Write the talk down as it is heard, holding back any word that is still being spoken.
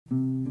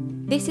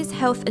This is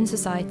Health and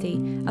Society,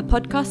 a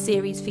podcast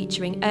series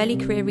featuring early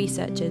career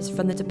researchers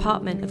from the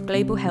Department of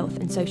Global Health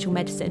and Social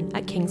Medicine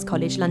at King's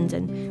College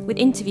London, with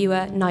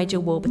interviewer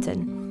Nigel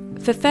Warburton.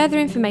 For further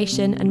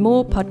information and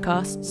more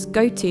podcasts,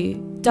 go to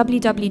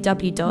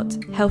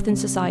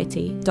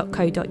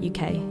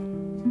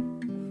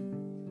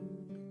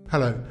www.healthandsociety.co.uk.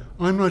 Hello,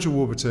 I'm Nigel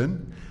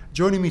Warburton.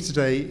 Joining me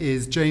today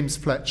is James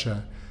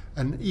Fletcher,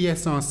 an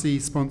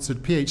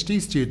ESRC-sponsored PhD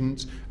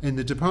student in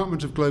the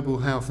Department of Global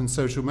Health and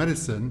Social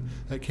Medicine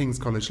at King's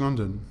College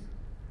London.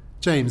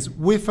 James,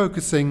 we're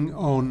focusing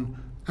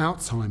on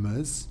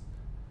Alzheimer's.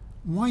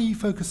 Why are you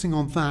focusing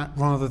on that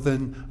rather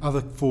than other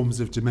forms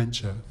of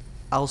dementia?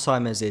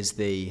 Alzheimer's is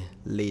the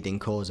leading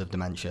cause of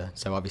dementia,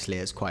 so obviously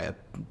it's quite a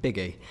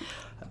biggie.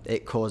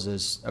 It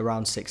causes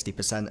around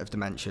 60% of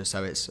dementia,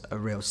 so it's a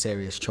real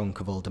serious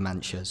chunk of all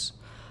dementias.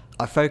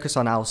 I focus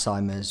on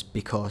Alzheimer's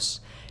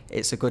because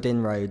it's a good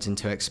inroads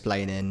into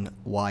explaining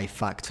why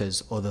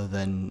factors other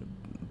than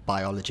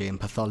biology and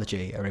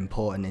pathology are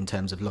important in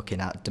terms of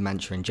looking at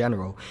dementia in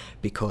general,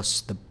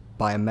 because the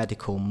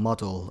biomedical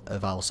model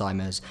of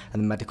Alzheimer's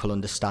and the medical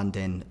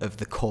understanding of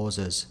the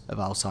causes of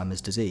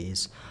Alzheimer's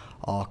disease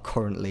are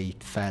currently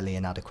fairly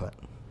inadequate.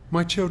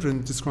 My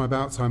children describe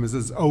Alzheimer's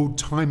as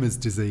old-timers'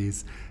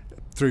 disease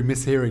through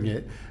mishearing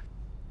it.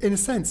 In a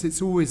sense,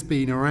 it's always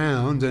been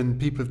around and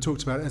people have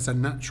talked about it as a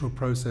natural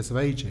process of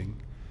ageing.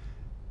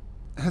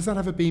 Has that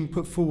ever been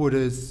put forward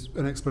as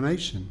an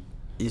explanation?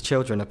 Your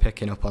children are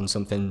picking up on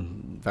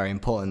something very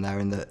important there,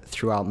 in that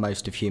throughout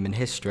most of human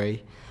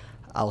history,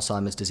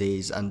 Alzheimer's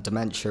disease and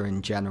dementia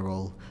in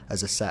general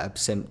as a set of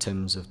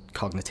symptoms of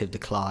cognitive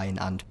decline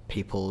and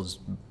people's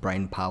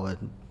brain power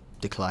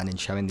declining,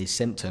 showing these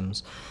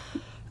symptoms,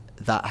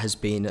 that has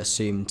been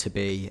assumed to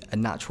be a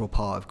natural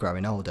part of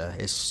growing older.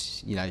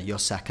 It's, your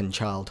second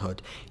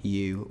childhood.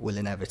 You will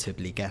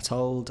inevitably get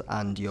old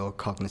and your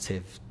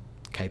cognitive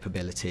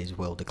capabilities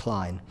will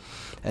decline.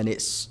 And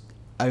it's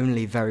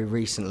only very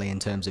recently in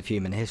terms of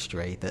human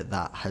history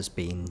that has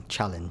been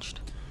challenged.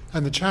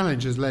 And the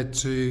challenge has led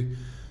to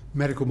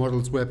medical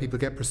models where people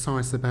get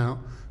precise about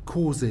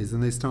causes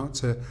and they start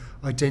to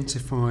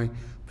identify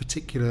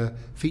particular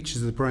features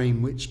of the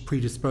brain which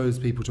predispose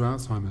people to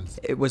Alzheimer's.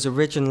 It was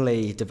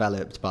originally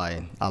developed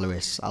by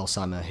Alois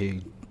Alzheimer, who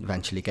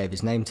eventually gave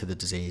his name to the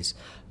disease.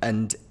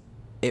 And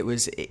it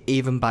was,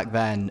 even back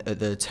then, at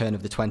the turn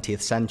of the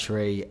 20th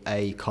century,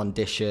 a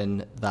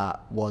condition that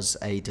was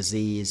a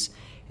disease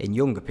in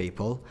younger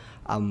people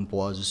and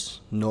was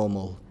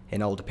normal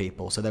in older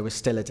people. So there was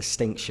still a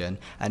distinction,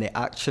 and it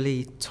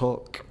actually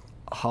took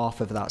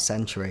half of that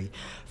century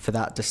for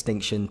that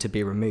distinction to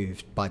be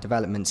removed by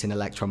developments in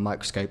electron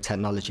microscope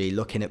technology,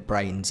 looking at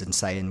brains and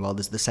saying, well,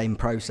 there's the same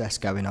process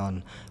going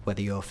on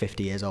whether you're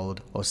 50 years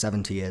old or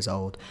 70 years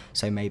old,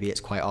 so maybe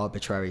it's quite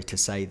arbitrary to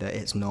say that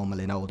it's normal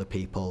in older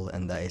people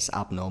and that it's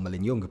abnormal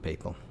in younger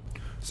people.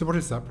 So what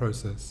is that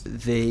process?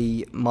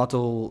 The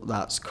model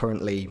that's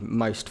currently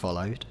most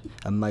followed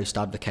and most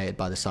advocated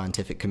by the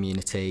scientific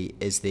community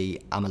is the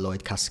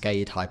amyloid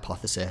cascade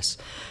hypothesis,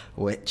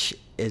 which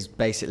is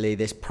basically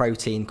this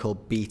protein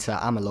called beta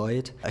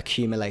amyloid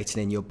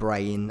accumulating in your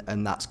brain,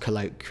 and that's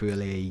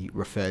colloquially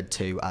referred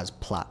to as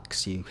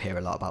plaques. You hear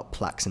a lot about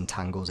plaques and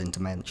tangles in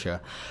dementia,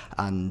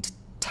 and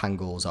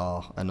tangles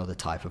are another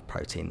type of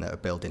protein that are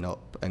building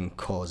up and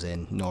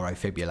causing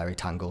neurofibrillary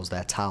tangles.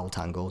 They're tau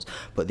tangles,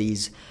 but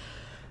these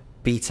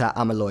beta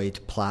amyloid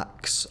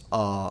plaques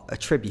are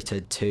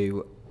attributed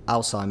to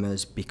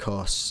Alzheimer's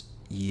because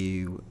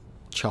you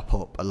chop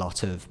up a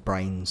lot of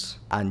brains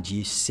and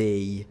you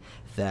see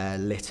they're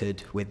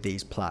littered with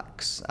these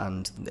plaques,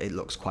 and it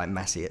looks quite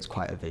messy. It's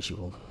quite a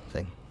visual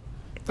thing.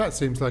 That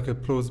seems like a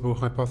plausible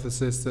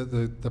hypothesis that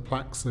the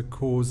plaques are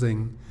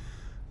causing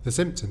the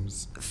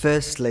symptoms.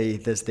 Firstly,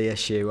 there's the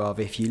issue of,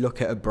 if you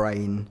look at a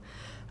brain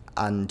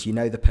and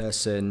the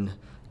person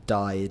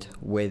died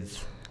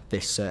with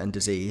this certain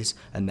disease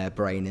and their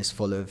brain is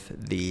full of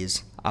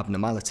these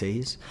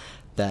abnormalities,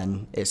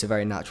 then it's a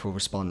very natural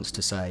response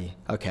to say,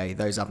 okay,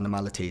 those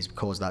abnormalities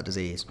cause that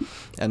disease.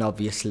 And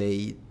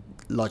obviously,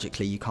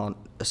 logically, you can't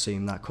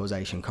assume that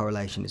causation.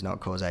 Correlation is not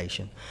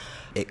causation.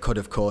 It could,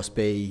 of course,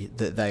 be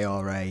that they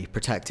are a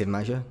protective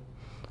measure.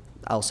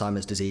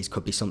 Alzheimer's disease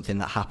could be something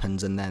that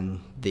happens and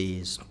then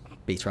these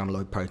beta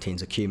amyloid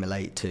proteins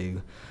accumulate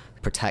to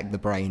protect the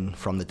brain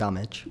from the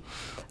damage,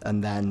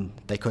 and then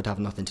they could have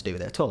nothing to do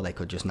with it at all. They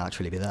could just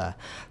naturally be there.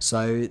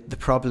 So the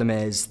problem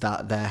is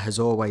that there has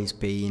always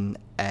been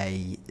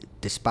a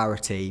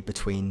disparity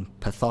between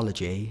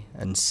pathology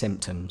and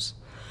symptoms,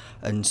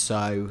 and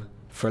so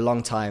for a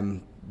long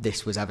time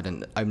this was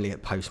evident only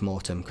at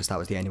post-mortem, because that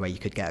was the only way you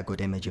could get a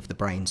good image of the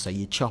brain. So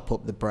you chop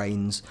up the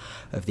brains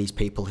of these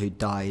people who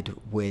died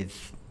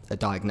with a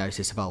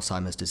diagnosis of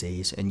Alzheimer's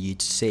disease and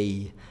you'd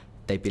see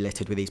they'd be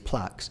littered with these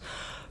plaques.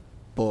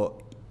 But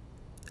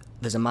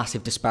there's a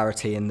massive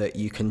disparity in that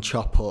you can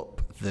chop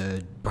up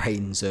the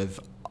brains of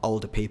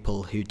older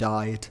people who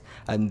died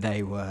and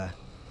they were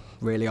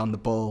really on the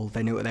ball.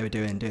 They knew what they were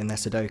doing their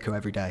Sudoku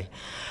every day.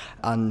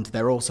 And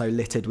they're also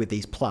littered with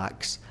these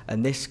plaques.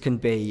 And this can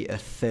be a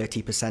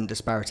 30%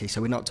 disparity.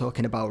 So we're not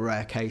talking about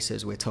rare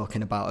cases, we're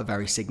talking about a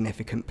very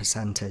significant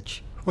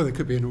percentage. Well, there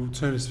could be an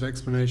alternative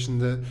explanation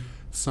that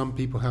some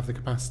people have the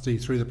capacity,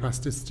 through the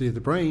plasticity of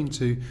the brain,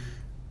 to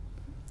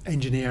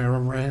engineer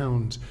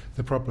around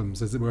the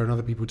problems, as it were, and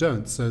other people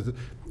don't. So that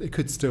it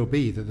could still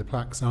be that the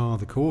plaques are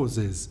the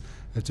causes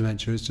of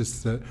dementia. It's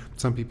just that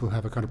some people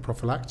have a kind of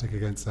prophylactic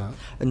against that.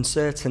 And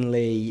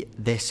certainly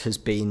this has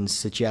been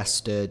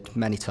suggested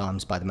many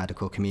times by the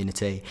medical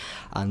community,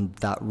 and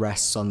that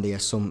rests on the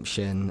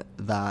assumption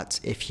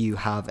that if you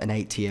have an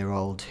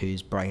 80-year-old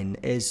whose brain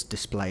is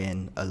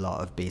displaying a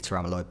lot of beta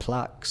amyloid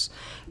plaques,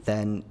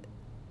 then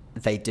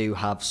they do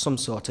have some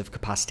sort of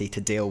capacity to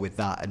deal with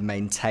that and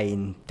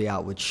maintain the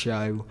outward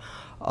show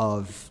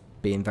of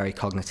being very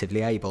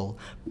cognitively able.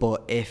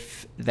 But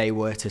if they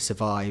were to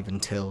survive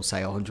until,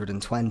 say,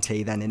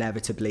 120, then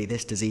inevitably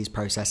this disease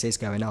process is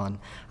going on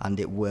and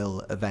it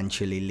will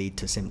eventually lead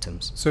to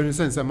symptoms. So in a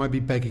sense that might be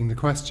begging the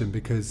question,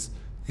 because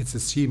it's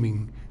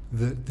assuming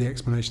that the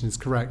explanation is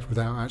correct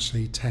without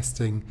actually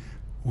testing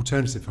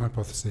alternative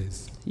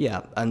hypotheses.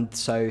 Yeah, and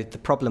so the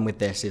problem with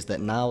this is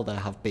that now there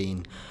have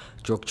been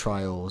drug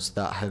trials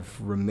that have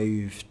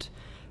removed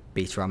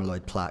beta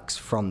amyloid plaques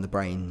from the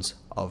brains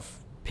of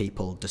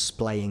people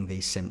displaying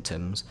these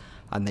symptoms,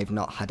 and they've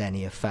not had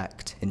any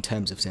effect in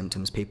terms of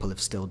symptoms. People have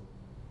still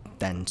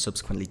then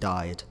subsequently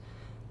died,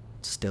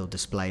 still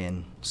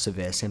displaying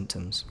severe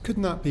symptoms.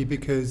 Couldn't that be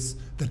because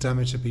the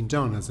damage had been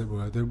done, as it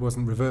were, that it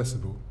wasn't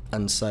reversible?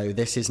 And so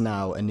this is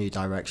now a new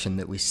direction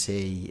that we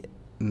see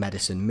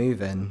medicine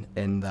moving,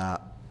 in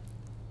that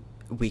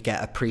we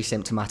get a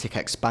pre-symptomatic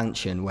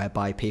expansion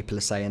whereby people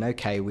are saying,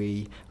 okay,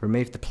 we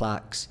removed the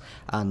plaques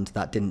and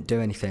that didn't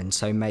do anything,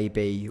 so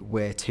maybe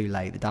we're too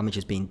late, the damage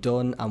has been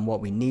done, and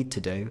what we need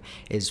to do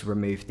is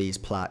remove these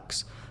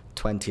plaques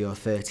 20 or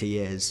 30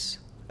 years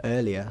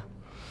earlier.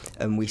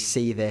 And we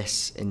see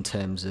this in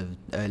terms of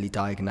early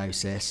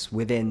diagnosis.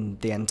 Within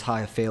the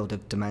entire field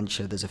of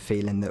dementia, there's a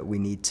feeling that we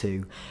need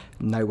to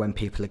know when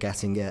people are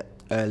getting it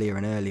earlier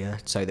and earlier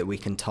so that we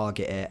can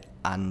target it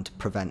and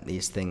prevent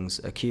these things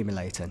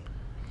accumulating.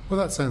 Well,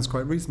 that sounds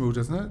quite reasonable,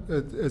 doesn't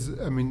it?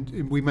 I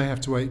mean, we may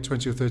have to wait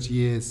 20 or 30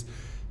 years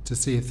to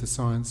see if the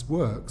science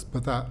works,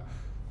 but that,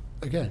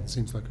 again,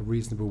 seems like a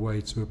reasonable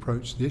way to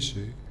approach the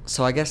issue.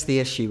 So I guess the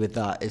issue with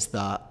that is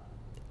that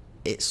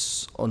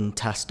it's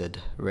untested,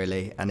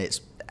 really, and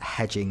it's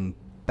hedging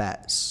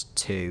bets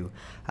to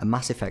a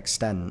massive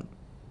extent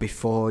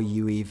before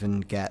you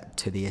even get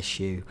to the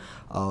issue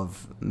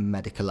of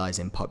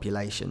medicalising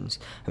populations.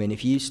 I mean,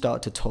 if you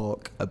start to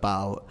talk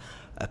about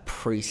a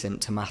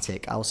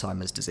pre-symptomatic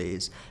Alzheimer's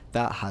disease,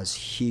 that has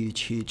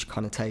huge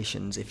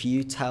connotations. If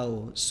you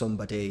tell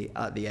somebody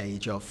at the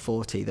age of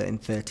 40 that in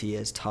 30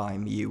 years'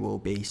 time you will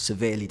be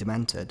severely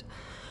demented,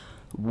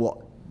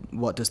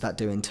 what does that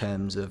do in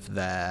terms of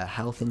their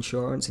health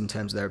insurance, in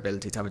terms of their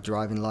ability to have a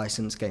driving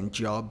licence, getting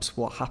jobs?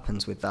 What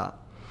happens with that?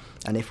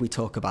 And if we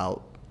talk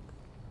about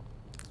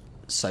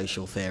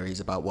social theories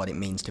about what it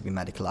means to be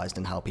medicalised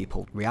and how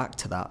people react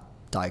to that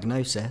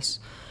diagnosis,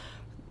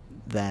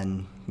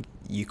 then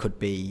you could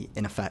be,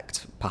 in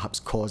effect, perhaps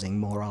causing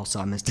more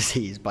Alzheimer's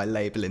disease by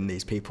labelling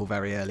these people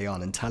very early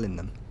on and telling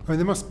them. I mean,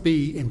 there must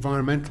be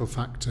environmental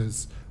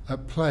factors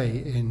at play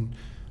in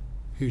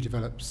who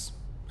develops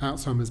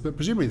Alzheimer's, but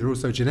presumably there are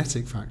also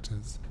genetic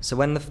factors. So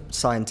when the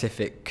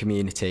scientific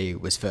community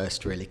was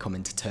first really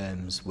coming to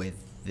terms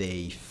with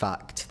the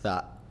fact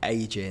that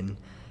ageing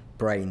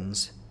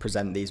brains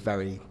present these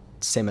very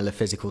similar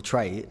physical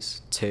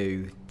traits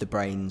to the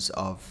brains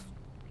of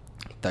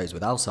those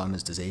with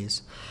Alzheimer's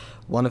disease,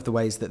 one of the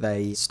ways that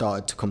they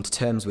started to come to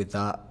terms with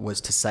that was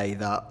to say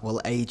that,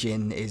 well,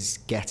 ageing is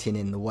getting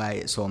in the way.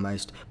 It's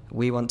almost,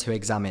 we want to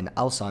examine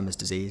Alzheimer's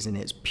disease in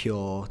its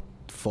pure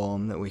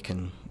form that we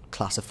can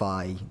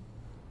classify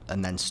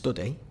and then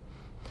study.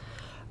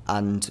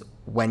 And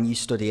when you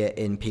study it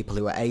in people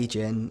who are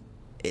ageing,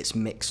 it's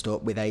mixed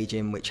up with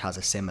ageing which has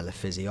a similar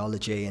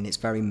physiology, and it's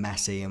very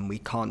messy, and we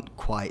can't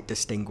quite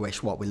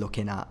distinguish what we're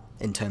looking at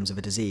in terms of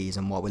a disease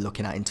and what we're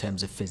looking at in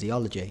terms of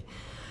physiology.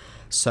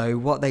 So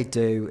what they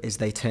do is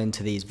they turn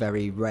to these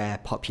very rare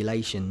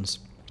populations,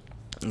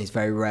 these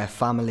very rare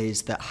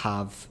families that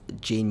have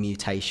gene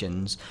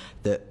mutations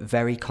that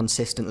very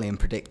consistently and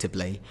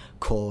predictably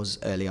cause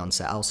early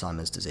onset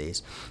Alzheimer's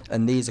disease.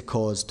 And these are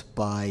caused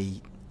by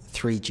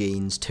 3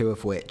 genes, 2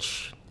 of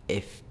which,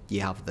 if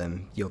you have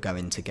them, you're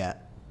going to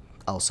get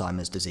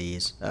Alzheimer's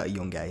disease at a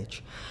young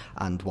age,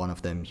 and one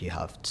of them you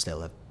have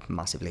still a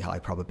massively high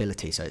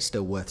probability, so it's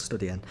still worth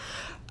studying.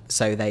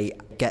 So they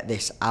get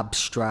this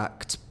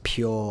abstract,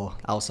 pure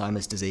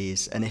Alzheimer's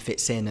disease, and if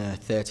it's in a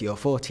 30 or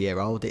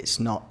 40-year-old, it's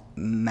not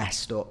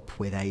messed up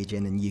with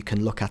ageing, and you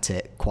can look at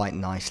it quite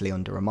nicely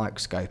under a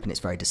microscope, and it's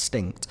very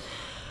distinct.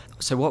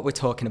 So what we're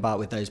talking about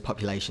with those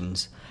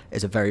populations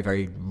is a very,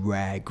 very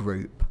rare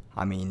group.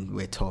 I mean,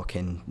 we're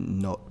talking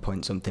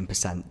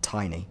 0.something%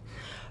 tiny.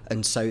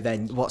 And so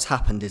then what's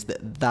happened is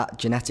that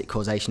genetic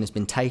causation has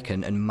been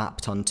taken and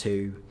mapped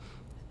onto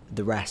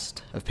the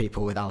rest of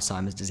people with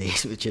Alzheimer's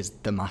disease, which is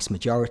the mass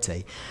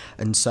majority.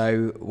 And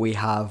so we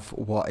have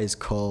what is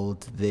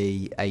called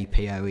the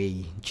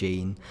APOE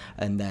gene,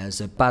 and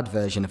there's a bad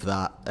version of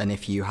that, and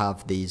if you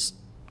have these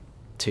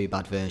two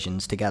bad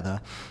versions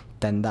together,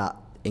 then that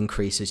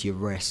increases your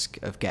risk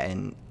of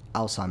getting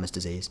Alzheimer's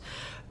disease.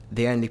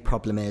 The only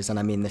problem is, and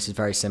I mean this is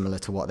very similar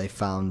to what they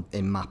found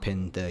in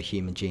mapping the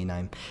human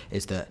genome,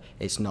 is that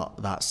it's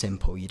not that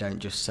simple. You don't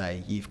just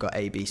say you've got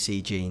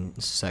ABC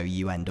genes so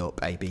you end up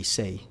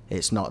ABC.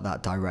 It's not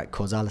that direct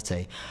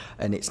causality.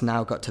 And it's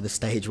now got to the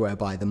stage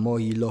whereby the more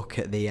you look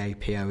at the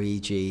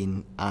APOE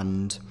gene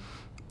and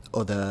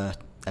other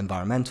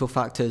environmental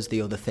factors,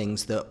 the other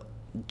things that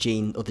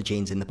other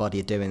genes in the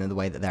body are doing and the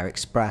way that they're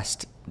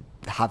expressed,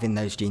 having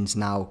those genes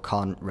now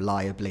can't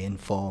reliably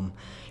inform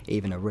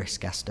even a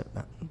risk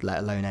estimate, let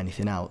alone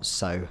anything else.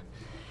 So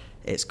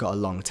it's got a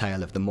long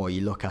tail of the more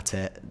you look at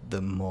it,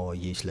 the more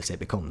useless it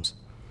becomes.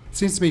 It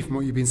seems to me from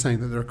what you've been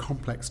saying that there are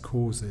complex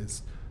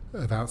causes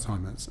of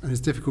Alzheimer's, and it's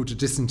difficult to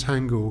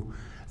disentangle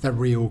the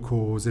real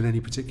cause in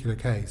any particular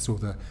case, or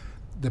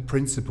the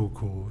principal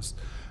cause.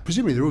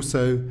 Presumably there are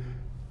also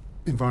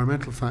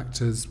environmental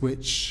factors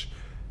which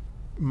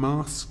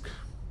mask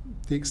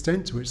the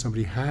extent to which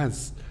somebody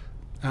has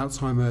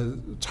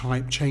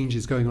Alzheimer-type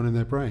changes going on in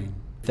their brain.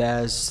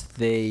 There's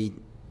the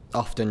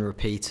often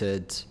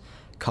repeated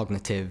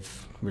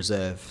cognitive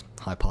reserve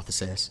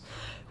hypothesis,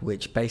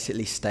 which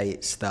basically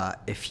states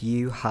that if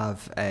you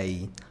have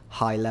a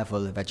high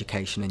level of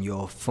education and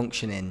you're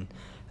functioning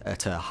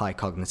at a high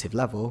cognitive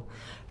level,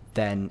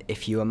 then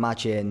if you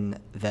imagine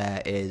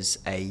there is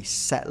a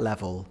set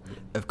level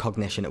of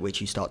cognition at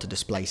which you start to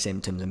display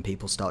symptoms and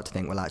people start to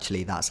think, well,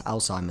 actually, that's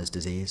Alzheimer's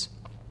disease,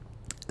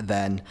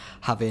 then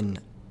having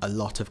a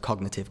lot of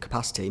cognitive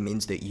capacity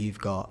means that you've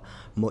got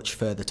much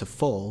further to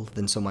fall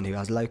than someone who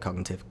has low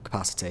cognitive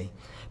capacity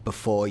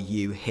before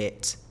you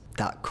hit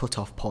that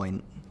cut-off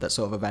point, that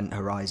sort of event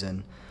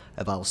horizon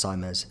of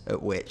Alzheimer's, at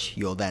which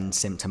you're then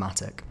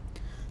symptomatic.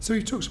 So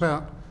you talked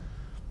about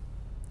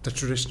the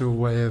traditional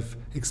way of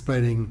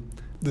explaining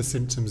the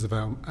symptoms of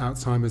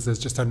Alzheimer's as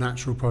just a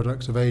natural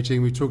product of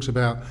ageing. We talked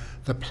about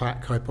the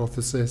plaque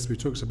hypothesis. We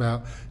talked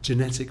about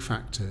genetic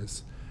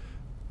factors.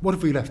 What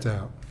have we left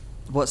out?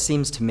 What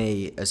seems to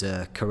me as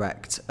a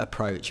correct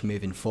approach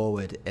moving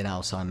forward in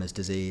Alzheimer's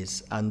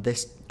disease, and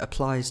this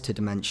applies to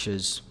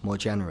dementias more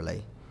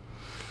generally,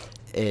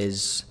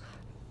 is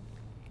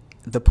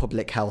the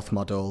public health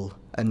model.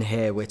 And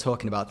here we're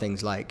talking about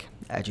things like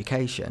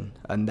education,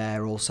 and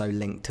they're also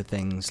linked to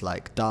things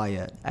like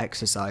diet,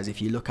 exercise.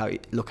 If you look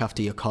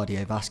after your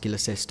cardiovascular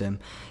system,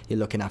 you're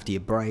looking after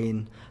your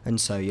brain, and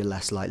so you're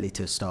less likely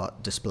to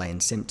start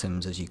displaying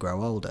symptoms as you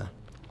grow older.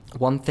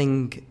 One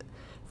thing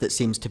that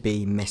seems to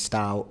be missed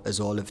out as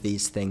all of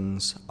these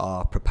things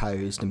are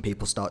proposed and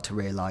people start to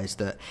realise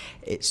that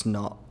it's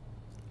not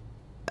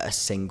a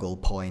single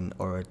point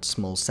or a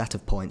small set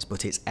of points,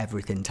 but it's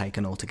everything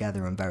taken all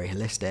together and very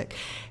holistic,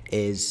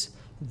 is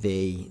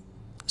the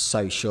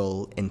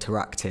social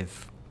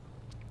interactive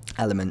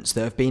elements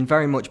that have been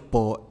very much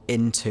brought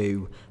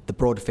into the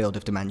broader field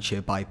of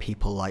dementia by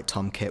people like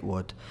Tom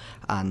Kitwood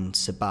and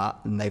Sabat,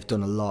 and they've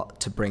done a lot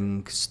to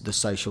bring the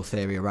social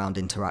theory around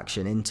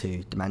interaction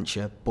into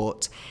dementia,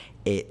 but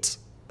it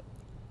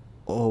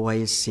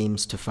always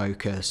seems to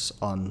focus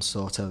on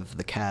sort of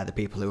the care, the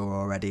people who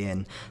are already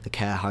in the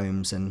care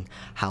homes and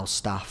how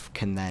staff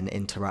can then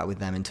interact with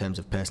them in terms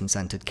of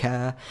person-centred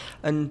care.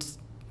 And,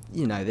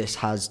 you know, this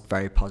has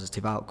very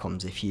positive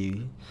outcomes if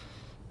you...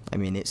 I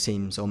mean, it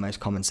seems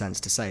almost common sense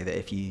to say that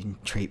if you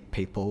treat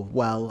people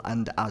well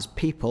and as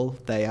people,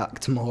 they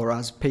act more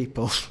as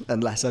people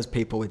and less as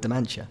people with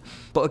dementia.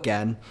 But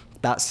again,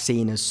 that's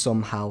seen as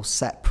somehow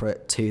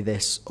separate to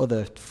this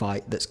other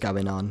fight that's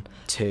going on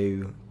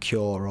to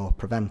cure or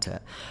prevent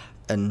it.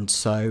 And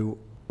so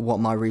what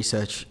my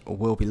research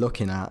will be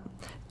looking at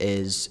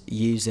is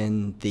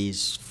using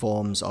these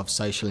forms of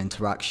social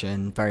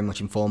interaction, very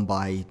much informed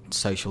by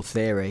social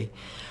theory,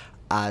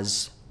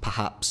 as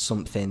perhaps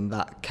something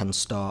that can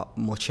start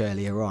much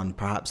earlier on,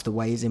 perhaps the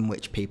ways in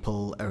which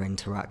people are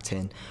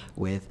interacting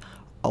with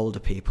older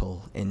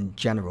people in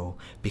general.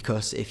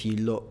 Because if you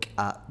look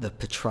at the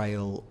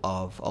portrayal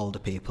of older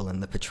people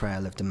and the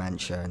portrayal of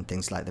dementia and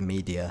things like the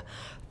media,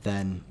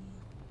 then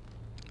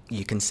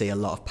you can see a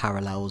lot of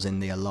parallels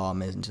in the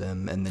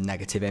alarmism and the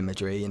negative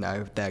imagery. You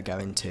know, they're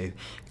going to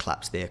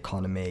collapse the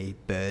economy,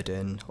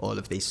 burden, all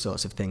of these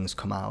sorts of things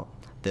come out.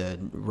 The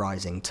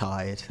rising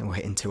tide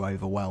waiting to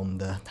overwhelm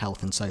the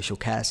health and social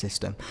care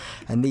system.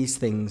 And these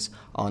things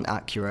aren't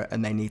accurate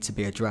and they need to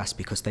be addressed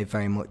because they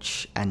very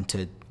much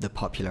entered the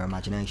popular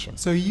imagination.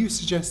 So are you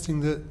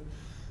suggesting that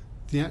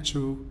the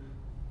actual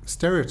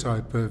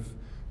stereotype of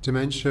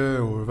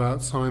dementia or of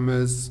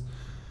Alzheimer's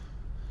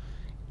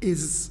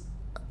is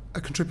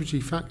a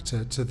contributory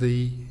factor to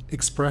the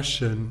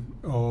expression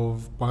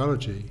of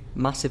biology?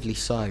 Massively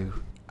so.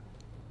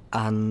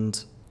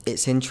 And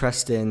it's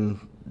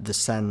interesting the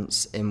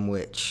sense in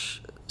which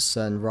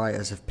certain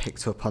writers have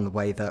picked up on the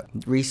way that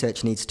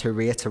research needs to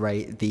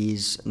reiterate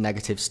these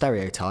negative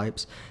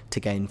stereotypes to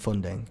gain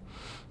funding.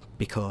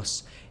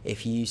 because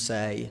if you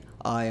say,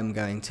 I am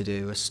going to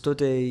do a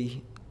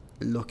study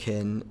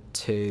looking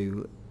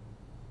to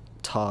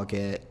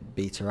target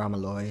beta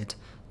amyloid,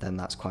 then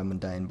that's quite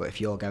mundane. But if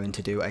you're going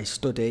to do a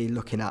study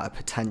looking at a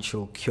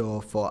potential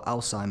cure for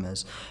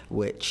Alzheimer's,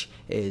 which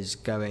is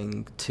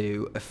going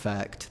to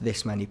affect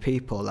this many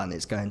people, and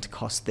it's going to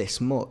cost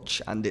this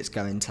much, and it's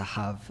going to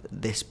have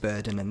this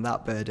burden and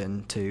that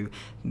burden to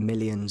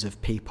millions of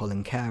people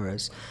and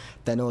carers,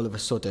 then all of a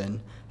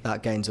sudden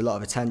that gains a lot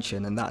of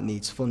attention, and that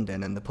needs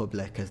funding, and the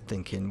public are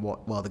thinking,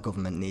 well, the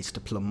government needs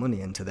to plumb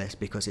money into this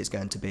because it's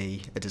going to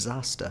be a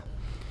disaster.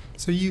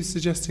 So you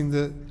suggesting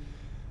that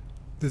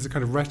there's a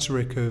kind of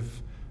rhetoric of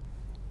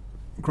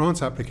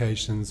grant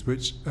applications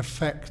which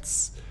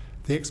affects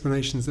the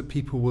explanations that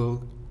people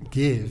will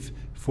give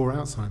for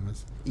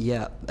Alzheimer's?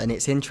 Yeah, and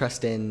it's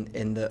interesting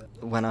in that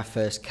when I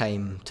first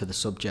came to the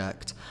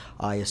subject,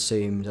 I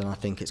assumed, and I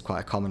think it's quite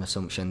a common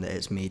assumption, that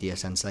it's media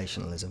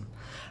sensationalism,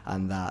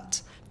 and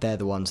that they're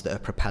the ones that are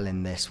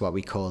propelling this, what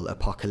we call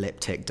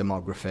apocalyptic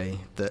demography,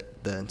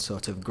 that the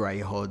sort of grey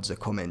hoods are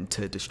coming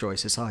to destroy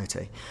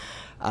society.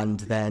 And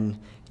then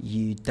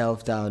you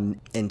delve down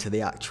into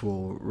the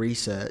actual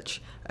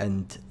research,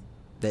 and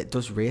it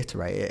does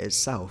reiterate it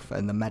itself,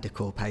 and the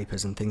medical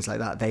papers and things like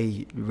that,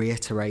 they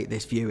reiterate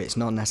this view. It's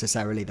not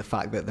necessarily the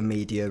fact that the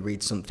media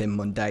reads something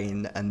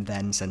mundane and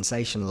then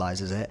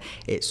sensationalises it.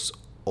 It's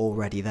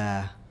already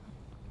there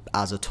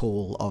as a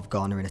tool of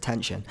garnering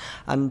attention.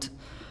 And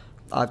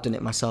I've done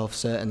it myself,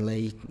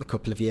 certainly, a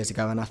couple of years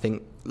ago, and I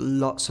think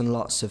lots and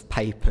lots of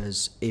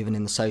papers, even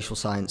in the social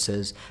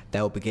sciences,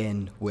 they'll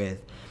begin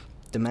with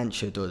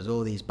dementia does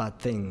all these bad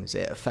things,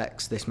 it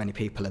affects this many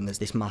people, and there's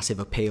this massive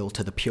appeal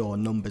to the pure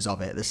numbers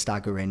of it, the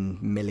staggering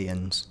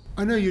millions.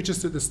 I know you're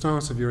just at the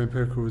start of your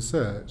empirical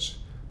research,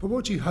 but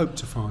what do you hope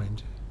to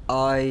find?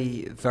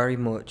 I very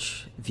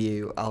much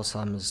view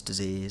Alzheimer's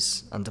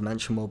disease and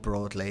dementia more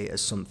broadly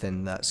as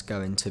something that's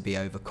going to be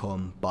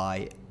overcome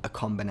by a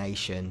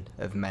combination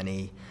of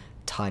many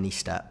tiny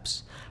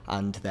steps,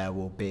 and there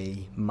will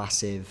be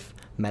massive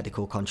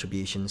medical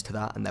contributions to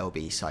that, and there will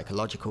be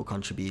psychological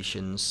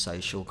contributions,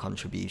 social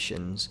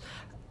contributions,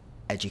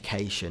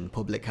 education,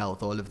 public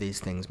health, all of these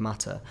things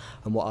matter.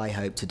 And what I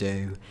hope to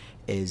do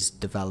is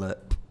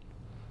develop,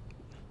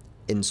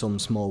 in some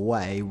small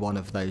way, one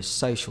of those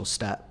social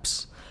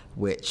steps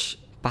which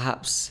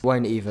perhaps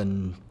won't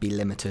even be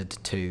limited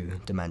to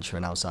dementia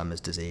and Alzheimer's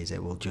disease.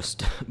 It will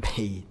just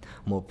be,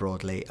 more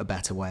broadly, a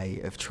better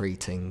way of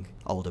treating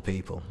older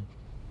people.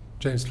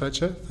 James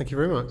Fletcher, thank you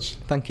very much.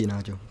 Thank you,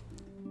 Nigel.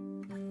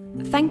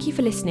 Thank you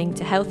for listening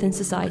to Health in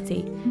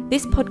Society.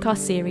 This podcast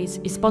series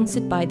is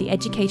sponsored by the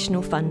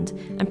Educational Fund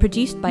and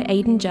produced by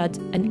Aidan Judd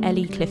and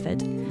Ellie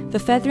Clifford. For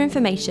further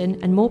information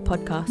and more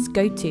podcasts,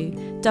 go to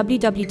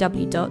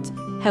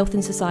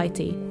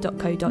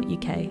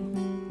www.healthinsociety.co.uk.